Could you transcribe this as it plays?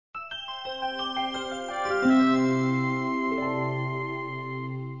Well,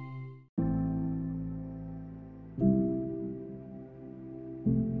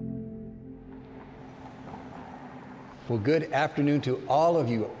 good afternoon to all of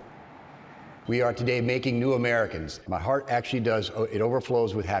you. We are today making new Americans. My heart actually does, it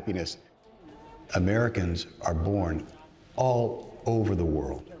overflows with happiness. Americans are born all over the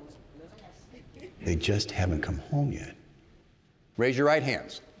world. They just haven't come home yet. Raise your right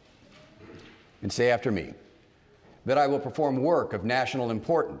hands and say after me, that I will perform work of national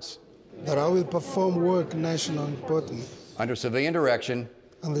importance. That I will perform work of national importance. Under civilian direction.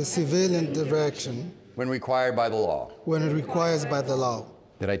 Under civilian direction. When required by the law. When it requires by the law.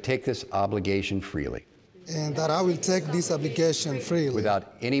 That I take this obligation freely. And that I will take this obligation freely.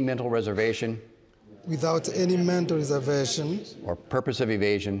 Without any mental reservation. Without any mental reservation. Or purpose of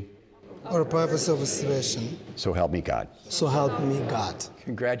evasion. Or purpose of evasion. So help me God. So help me God.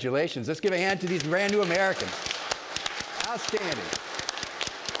 Congratulations. Let's give a hand to these brand new Americans. Outstanding.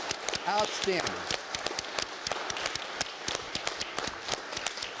 Outstanding.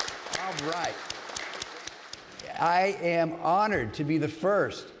 All right. I am honored to be the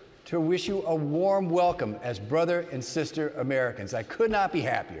first to wish you a warm welcome as brother and sister Americans. I could not be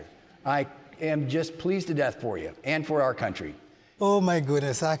happier. I am just pleased to death for you and for our country. Oh my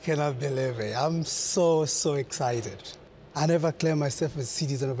goodness, I cannot believe it. I'm so excited. I never claimed myself a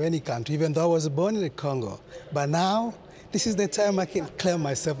citizen of any country, even though I was born in the Congo. But now, this is the time I can claim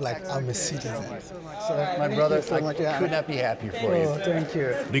myself like I'm a citizen. My brother, I could not be happier for you. Thank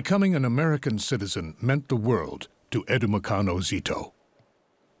you. Becoming an American citizen meant the world to Edumakono Zetho.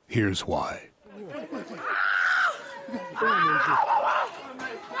 Here's why.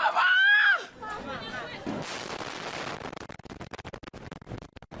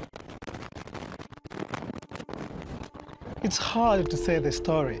 It's hard to say the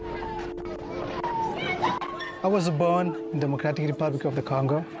story. I was born in the Democratic Republic of the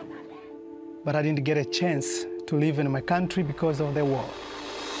Congo, but I didn't get a chance to live in my country because of the war.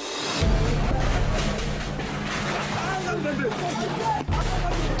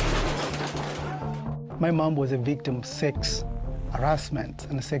 My mom was a victim of sex harassment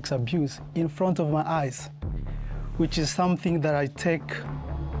and sex abuse in front of my eyes, which is something that I take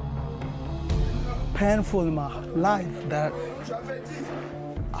painful in my life that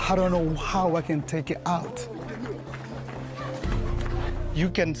I don't know how I can take it out. You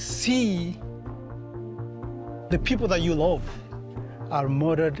can see the people that you love are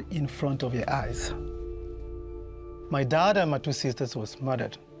murdered in front of your eyes. My dad and my two sisters was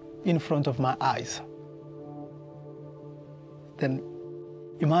murdered in front of my eyes. Then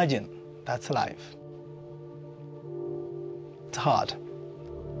imagine that's life. It's hard.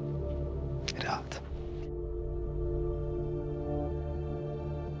 It's hard.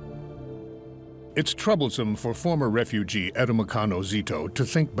 It's troublesome for former refugee Edumakono Zetho to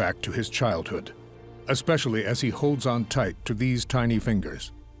think back to his childhood, especially as he holds on tight to these tiny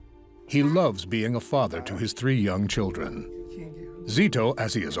fingers. He loves being a father to his 3 young children. Zetho,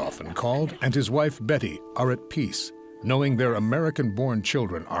 as he is often called, and his wife Betty are at peace, knowing their American-born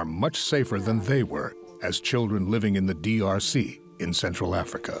children are much safer than they were as children living in the DRC in Central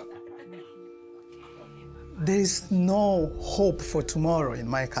Africa. There is no hope for tomorrow in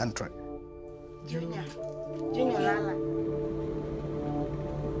my country. Junior Lala.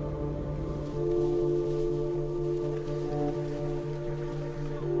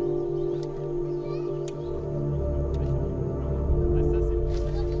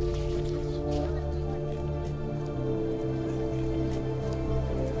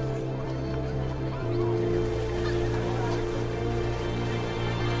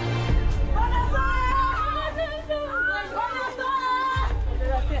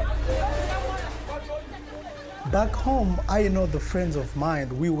 Back home, I know the friends of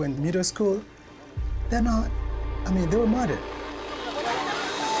mine, we went middle school, they're not, they were murdered.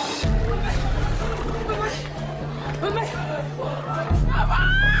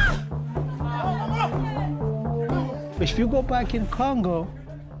 If you go back in Congo,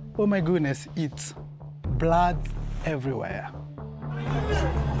 oh my goodness, it's blood everywhere.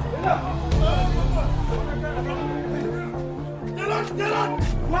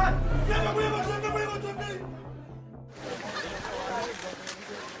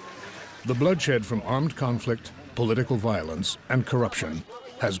 The bloodshed from armed conflict, political violence, and corruption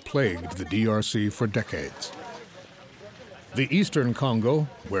has plagued the DRC for decades. The eastern Congo,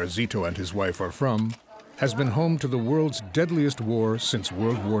 where Zetho and his wife are from, has been home to the world's deadliest war since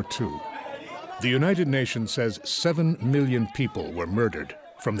World War II. The United Nations says 7 million people were murdered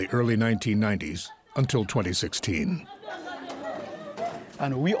from the early 1990s until 2016.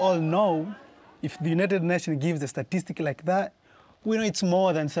 And we all know, if the United Nations gives a statistic like that, we know it's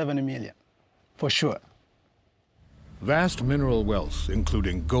more than 7 million, for sure. Vast mineral wealth,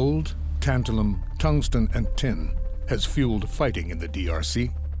 including gold, tantalum, tungsten, and tin, has fueled fighting in the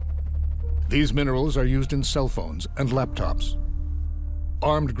DRC. These minerals are used in cell phones and laptops.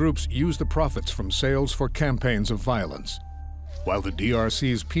 Armed groups use the profits from sales for campaigns of violence, while the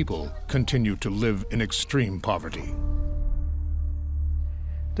DRC's people continue to live in extreme poverty.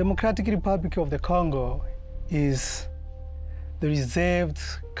 Democratic Republic of the Congo is the reserved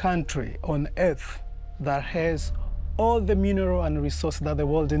country on earth that has all the mineral and resources that the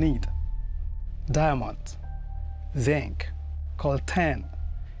world needs. Diamond, zinc, coltan,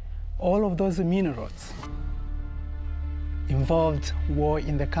 all of those minerals involved war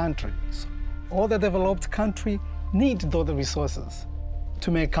in the country. So all the developed country need those resources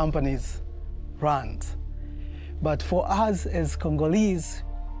to make companies run. But for us as Congolese,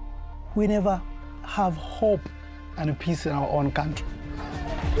 we never have hope and peace in our own country.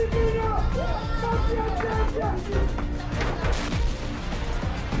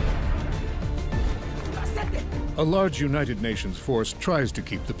 A large United Nations force tries to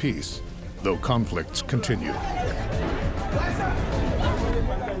keep the peace, though conflicts continue.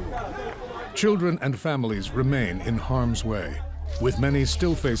 Children and families remain in harm's way, with many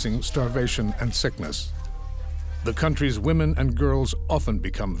still facing starvation and sickness. The country's women and girls often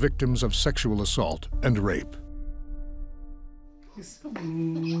become victims of sexual assault and rape.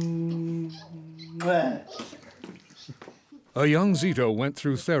 A young Zetho went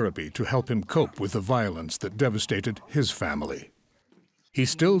through therapy to help him cope with the violence that devastated his family. He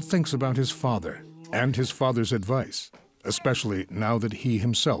still thinks about his father and his father's advice, especially now that he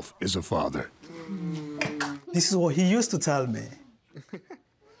himself is a father. This is what he used to tell me.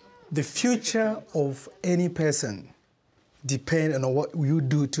 The future of any person depends on what you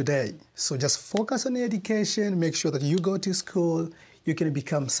do today. So just focus on education, make sure that you go to school, you can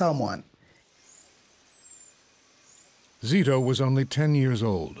become someone. Zetho was only 10 years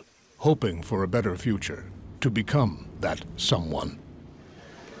old, hoping for a better future, to become that someone.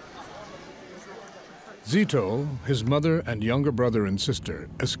 Zetho, his mother and younger brother and sister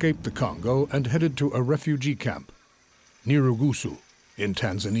escaped the Congo and headed to a refugee camp, Nyarugusu, in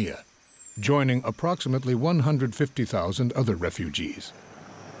Tanzania, joining approximately 150,000 other refugees.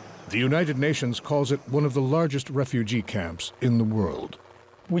 The United Nations calls it one of the largest refugee camps in the world.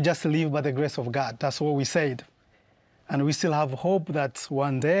 We just live by the grace of God, that's what we said. And we still have hope that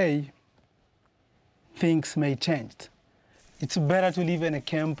one day things may change. It's better to live in a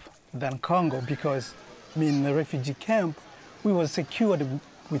camp than Congo because, in the refugee camp, we were secured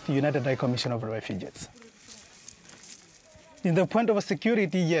with the United Nations Commission of Refugees. In the point of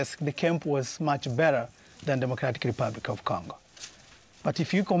security, yes, the camp was much better than Democratic Republic of Congo. But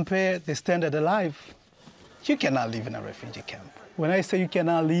if you compare the standard of life, you cannot live in a refugee camp. When I say you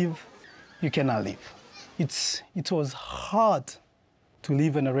cannot live, you cannot live. It was hard to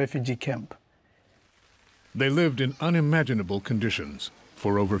live in a refugee camp. They lived in unimaginable conditions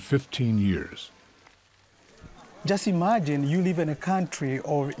for over 15 years. Just imagine you live in a country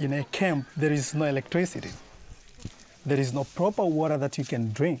or in a camp, there is no electricity. There is no proper water that you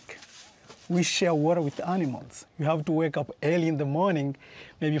can drink. We share water with animals. You have to wake up early in the morning,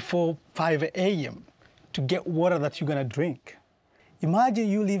 maybe 4, 5 a.m. to get water that you're gonna drink. Imagine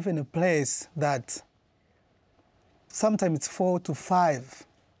you live in a place that sometimes it's 4 to 5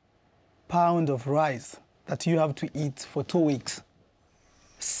 pounds of rice that you have to eat for 2 weeks.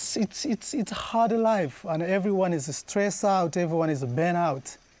 It's a hard life, and everyone is stressed out, everyone is burnt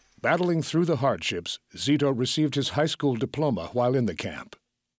out. Battling through the hardships, Zetho received his high school diploma while in the camp.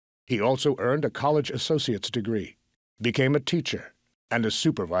 He also earned a college associate's degree, became a teacher, and a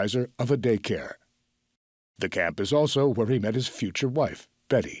supervisor of a daycare. The camp is also where he met his future wife,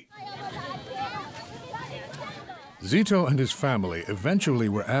 Betty. Zetho and his family eventually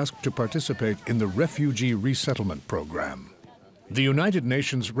were asked to participate in the Refugee Resettlement Program. The United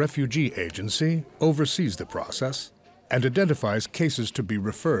Nations Refugee Agency oversees the process and identifies cases to be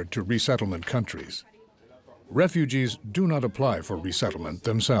referred to resettlement countries. Refugees do not apply for resettlement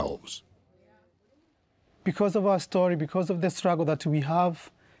themselves. Because of our story, because of the struggle that we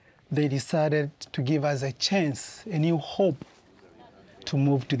have, they decided to give us a chance, a new hope, to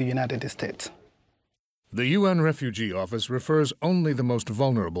move to the United States. The UN Refugee Office refers only the most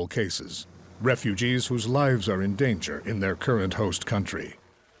vulnerable cases, refugees whose lives are in danger in their current host country.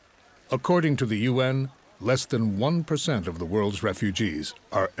 According to the UN, less than 1% of the world's refugees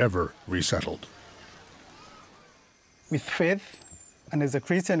are ever resettled. With faith, and as a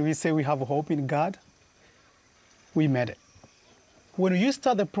Christian, we say we have hope in God, we made it. When you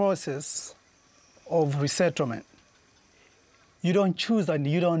start the process of resettlement, you don't choose and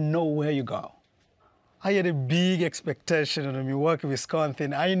you don't know where you go. I had a big expectation in Milwaukee,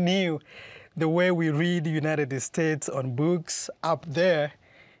 Wisconsin. I knew the way we read the United States on books up there,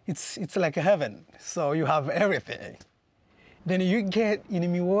 it's like heaven. So you have everything. Then you get in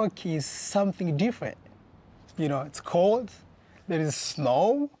Milwaukee is something different. You know, it's cold, there is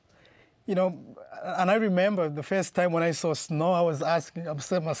snow, you know, and I remember the first time when I saw snow, I was asking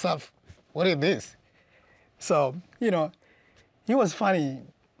myself, what is this? So, you know, it was funny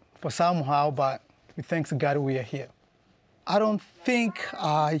for somehow, but we thank God we are here. I don't think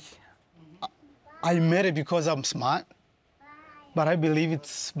I made it because I'm smart, but I believe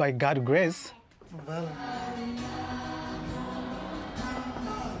it's by God's grace.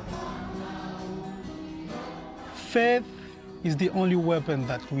 Faith is the only weapon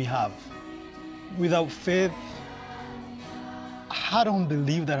that we have. Without faith, I don't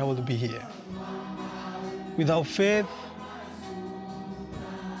believe that I will be here. Without faith,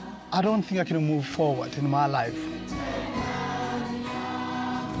 I don't think I can move forward in my life.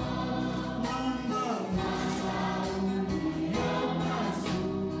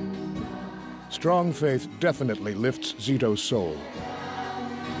 Strong faith definitely lifts Zetho's soul.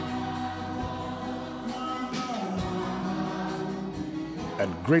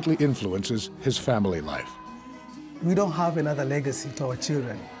 And greatly influences his family life. We don't have another legacy to our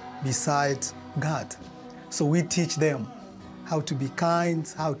children besides God. So we teach them how to be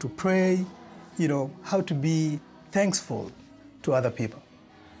kind, how to pray, you know, how to be thankful to other people.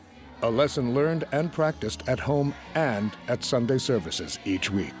 A lesson learned and practiced at home and at Sunday services each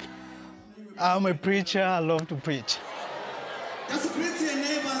week. I'm a preacher, I love to preach. Just greet your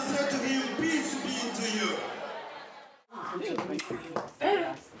neighbor and say to him, peace be to you.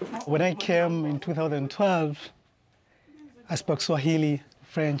 When I came in 2012, I spoke Swahili,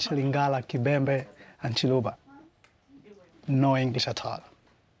 French, Lingala, Kibembe, and Chiluba. No English at all.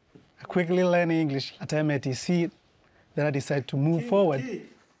 I quickly learned English at MATC, then I decided to move forward.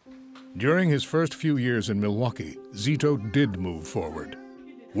 During his first few years in Milwaukee, Zetho did move forward,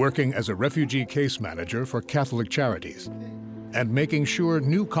 working as a refugee case manager for Catholic Charities and making sure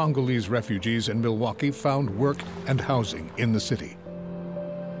new Congolese refugees in Milwaukee found work and housing in the city.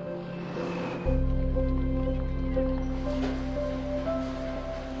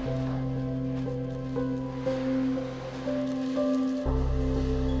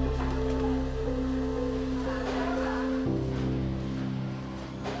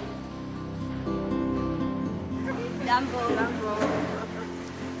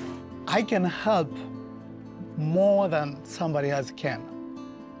 I can help more than somebody else can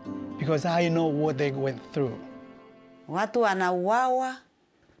because I know what they went through. Watu wanauawa.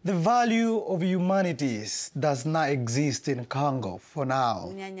 The value of humanity does not exist in Congo for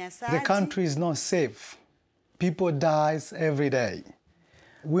now. The country is not safe. People die every day.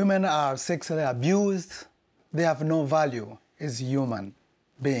 Women are sexually abused. They have no value as human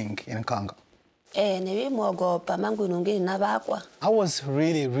being in Congo. I was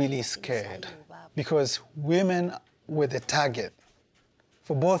really, really scared because women were the target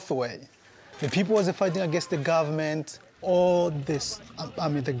for both ways. The people was fighting against the government or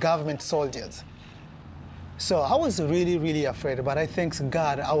the government soldiers. So I was really, really afraid, but I thank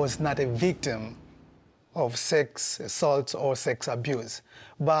God I was not a victim of sex assault or sex abuse.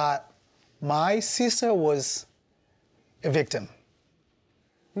 But my sister was a victim.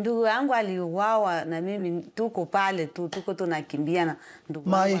 Ndugu yangu aliuawa na mimi tuko pale tuko tunakimbia na ndugu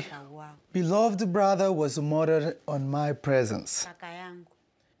yangu akauawa. My beloved brother was murdered on my presence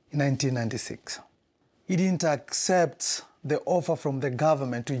in 1996. He didn't accept the offer from the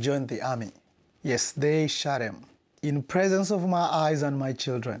government to join the army. Yes, they shot him in presence of my eyes and my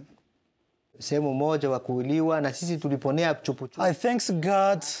children. I thank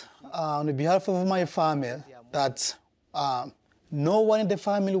God on behalf of my family that no one in the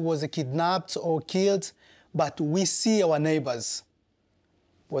family was kidnapped or killed, but we see our neighbors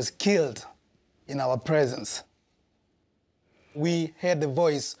was killed in our presence. We heard the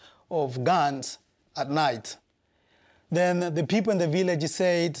voice of guns at night. Then the people in the village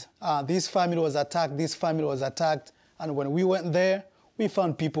said, this family was attacked, this family was attacked, and when we went there, we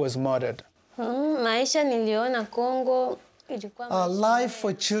found people was murdered. Life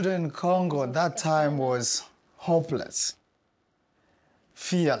for children in Congo at that time was hopeless,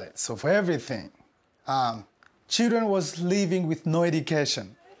 fearless of everything. Children was living with no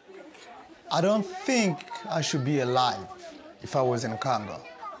education. I don't think I should be alive if I was in Congo.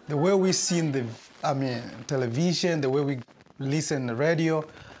 The way we see in the television, the way we listen to the radio,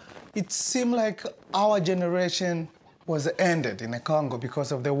 it seemed like our generation was ended in the Congo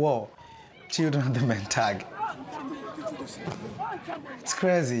because of the war. Children are the main target. It's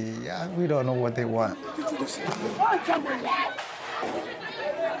crazy. Yeah, we don't know what they want.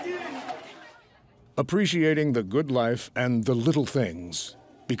 Appreciating the good life and the little things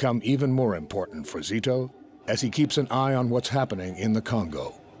become even more important for Zetho as he keeps an eye on what's happening in the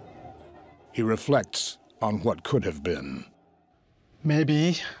Congo. He reflects on what could have been.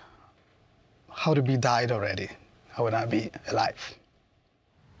 Maybe I would be died already. I would not be alive.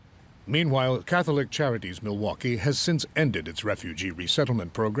 Meanwhile, Catholic Charities Milwaukee has since ended its refugee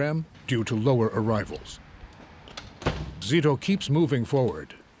resettlement program due to lower arrivals. Zetho keeps moving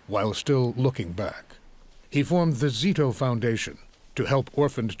forward while still looking back. He formed the Zetho Foundation to help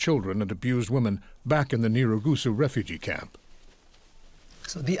orphaned children and abused women back in the Nyarugusu refugee camp.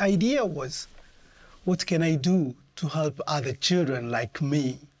 So the idea was, what can I do to help other children like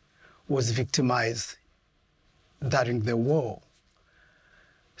me who was victimized during the war?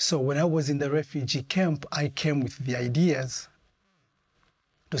 So when I was in the refugee camp, I came with the ideas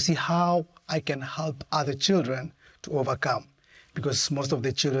to see how I can help other children to overcome. Because most of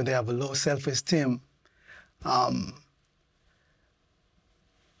the children, they have a low self-esteem,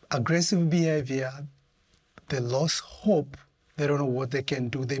 aggressive behavior, they lost hope, they don't know what they can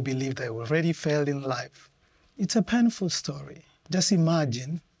do, they believe they already failed in life. It's a painful story. Just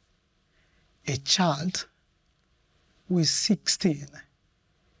imagine a child who is 16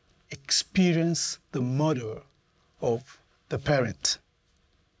 experience the murder of the parent,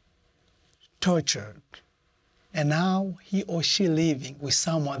 tortured, and now he or she living with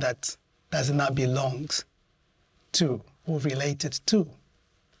someone that does not belong to or related to.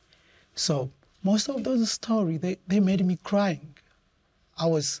 So most of those stories, they made me crying. I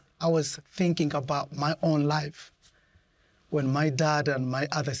was thinking about my own life when my dad and my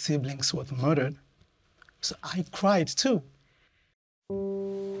other siblings were murdered. So I cried too.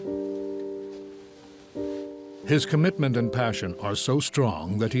 His commitment and passion are so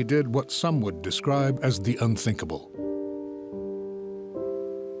strong that he did what some would describe as the unthinkable.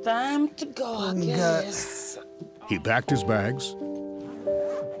 Time to go, yes. He packed his bags,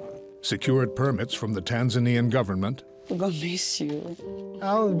 secured permits from the Tanzanian government. We're gonna miss you.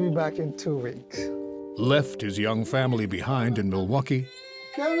 I will be back in 2 weeks. Left his young family behind in Milwaukee.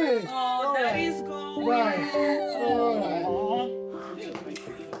 Come in. Oh, Daddy's gone. Bye.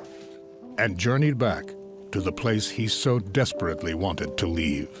 And journeyed back to the place he so desperately wanted to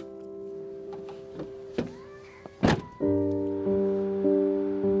leave.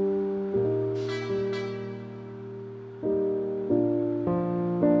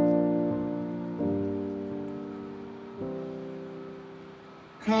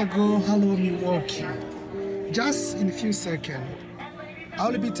 Chicago, hello Milwaukee. Just in a few seconds,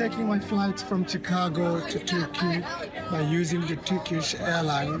 I'll be taking my flight from Chicago to Turkey by using the Turkish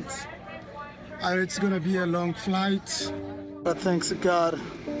Airlines. It's gonna be a long flight, but thanks to God,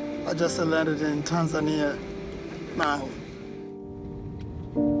 I just landed in Tanzania now.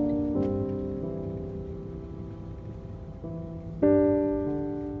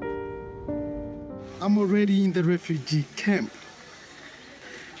 I'm already in the refugee camp.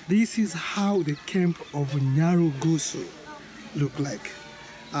 This is how the camp of Nyarugusu look like.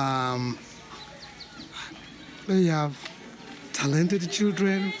 They have talented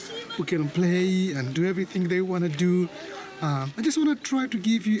children who can play and do everything they want to do. I just want to try to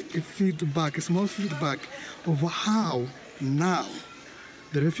give you a feedback, a small feedback of how now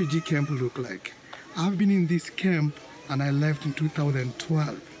the refugee camp look like. I've been in this camp and I left in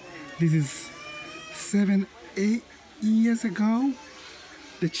 2012. This is 7-8 years ago.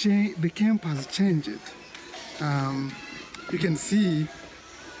 The camp has changed. You can see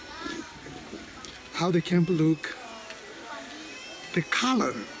how the camp look. The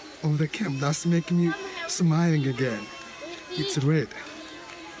color of the camp, that's making me smiling again. It's red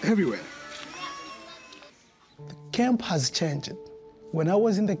everywhere. The camp has changed. When I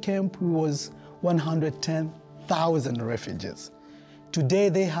was in the camp, we was 110,000 refugees. Today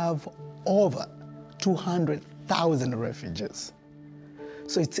they have over 200,000 refugees.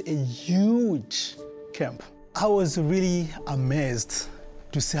 So it's a huge camp. I was really amazed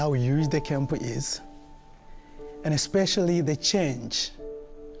to see how huge the camp is, and especially the change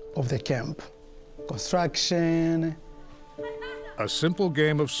of the camp. Construction. A simple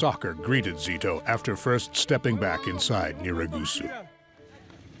game of soccer greeted Zetho after first stepping back inside Nyarugusu.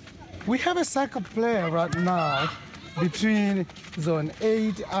 We have a soccer player right now between Zone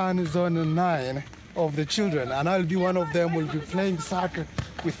 8 and Zone 9 of the children, and I'll be one of them, will be playing soccer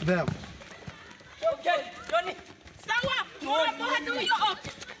with them.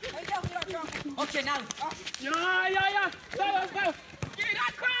 Okay, now. Yeah. Go. Get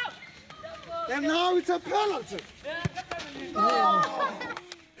that crowd. And now it's a penalty.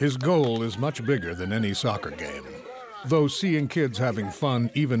 His goal is much bigger than any soccer game, though seeing kids having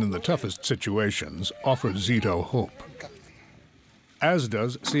fun even in the toughest situations offers Zetho hope. As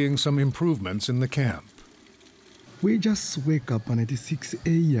does seeing some improvements in the camp. We just wake up at 6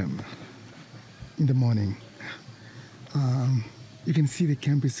 a.m. in the morning. You can see the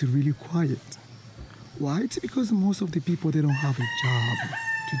camp is really quiet. Why? It's because most of the people, they don't have a job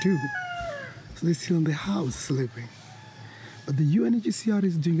to do. So they're still in the house sleeping. But the UNHCR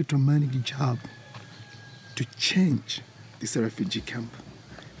is doing a tremendous job to change this refugee camp.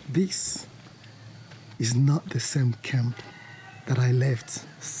 This is not the same camp that I left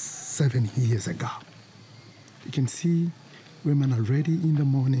 7 years ago. You can see women are ready in the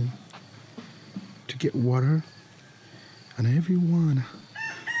morning to get water, and everyone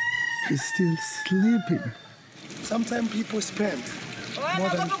is still sleeping. Sometimes people spend more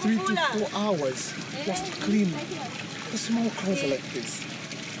than 3 to 4 hours just to clean a small clothes like this.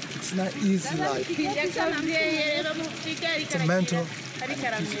 It's not easy life. It's a mental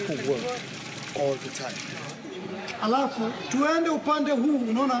and physical work all the time. Alafu tuende upande huu,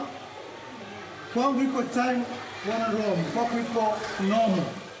 unaona kwangu iko time wana Rome, kwako iko normal.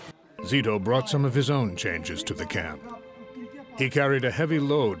 Zetho brought some of his own changes to the camp. He carried a heavy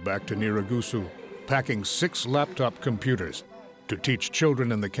load back to Niragusu, packing 6 laptop computers to teach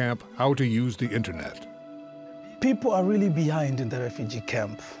children in the camp how to use the internet. People are really behind in the refugee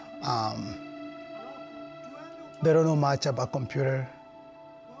camp. They don't know much about computer.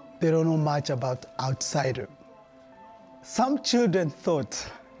 They don't know much about outsider. Some children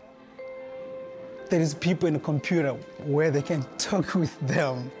thought there is people in the computer where they can talk with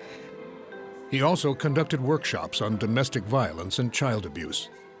them. He also conducted workshops on domestic violence and child abuse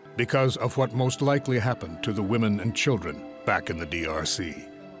because of what most likely happened to the women and children back in the DRC.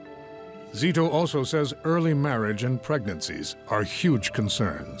 Zetho also says early marriage and pregnancies are huge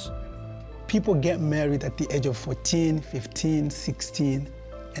concerns. People get married at the age of 14, 15, 16,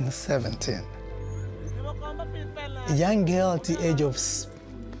 and 17. A young girl at the age of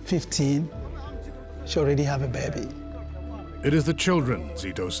 15, she already have a baby. It is the children,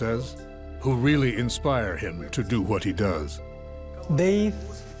 Zetho says, who really inspire him to do what he does. They,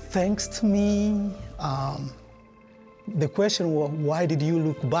 thanks to me, the question was, why did you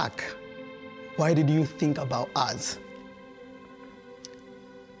look back? Why did you think about us?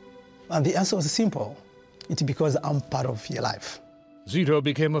 And the answer was simple. It's because I'm part of your life. Zetho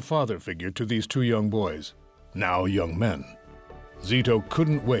became a father figure to these 2 young boys, now young men. Zetho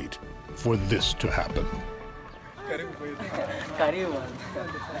couldn't wait for this to happen.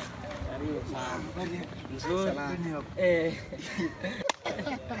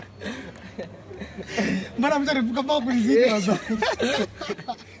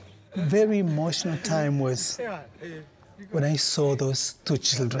 Very emotional time was when I saw those 2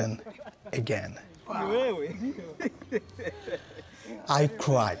 children again. I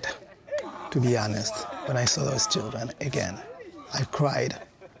cried, to be honest, when I saw those children again. I cried.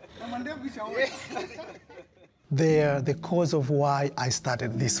 They're the cause of why I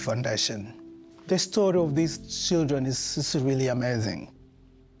started this foundation. The story of these children is really amazing.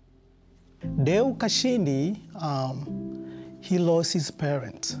 Deo Kashindi, he lost his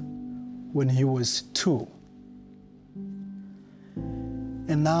parents when he was 2.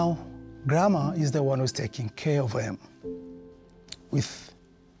 And now Grandma is the one who's taking care of him with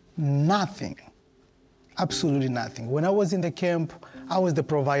nothing, absolutely nothing. When I was in the camp, I was the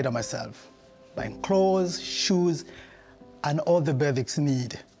provider myself, buying clothes, shoes, and all the basic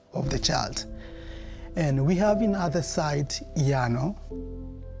needs of the child. And we have in other side, Yano,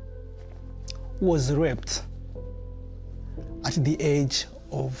 was raped at the age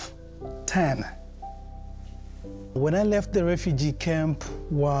of 10. When I left the refugee camp,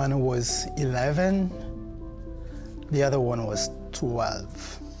 one was 11, the other one was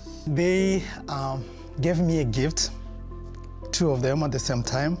 12. They gave me a gift, 2 of them at the same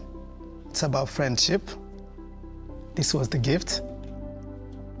time. It's about friendship. This was the gift.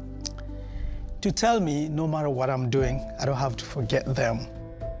 To tell me, no matter what I'm doing, I don't have to forget them.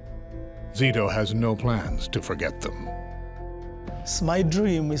 Zetho has no plans to forget them. So my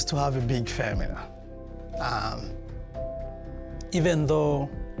dream is to have a big family. Even though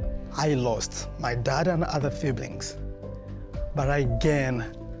I lost my dad and other siblings, but I gained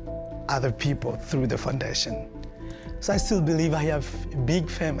other people through the foundation. So I still believe I have a big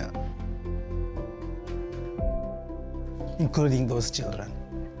family, including those children.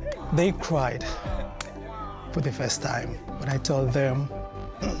 They cried for the first time when I told them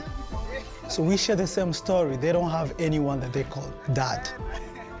So we share the same story. They don't have anyone that they call dad.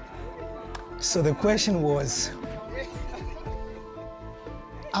 So the question was,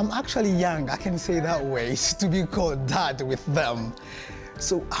 I'm actually young, I can say that way, to be called dad with them.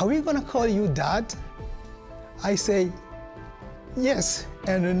 So are we gonna call you dad? I say yes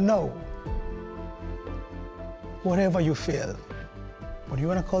and no. Whatever you feel. But you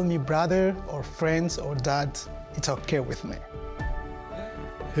wanna call me brother or friends or dad, it's okay with me.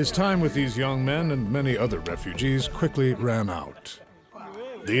 His time with these young men and many other refugees quickly ran out.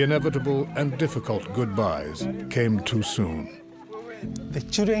 The inevitable and difficult goodbyes came too soon. The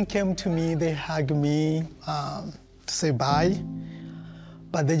children came to me, they hugged me to say bye,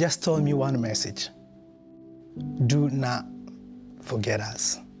 but they just told me one message: do not forget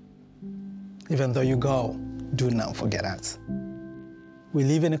us. Even though you go, do not forget us. We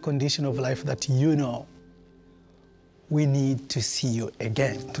live in a condition of life that you know we need to see you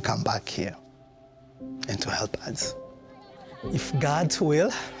again to come back here and to help us. If God's will,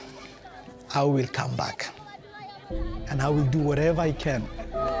 I will come back. And I will do whatever I can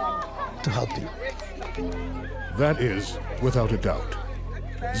to help you. That is, without a doubt,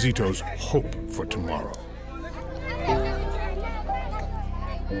 Zetho's hope for tomorrow.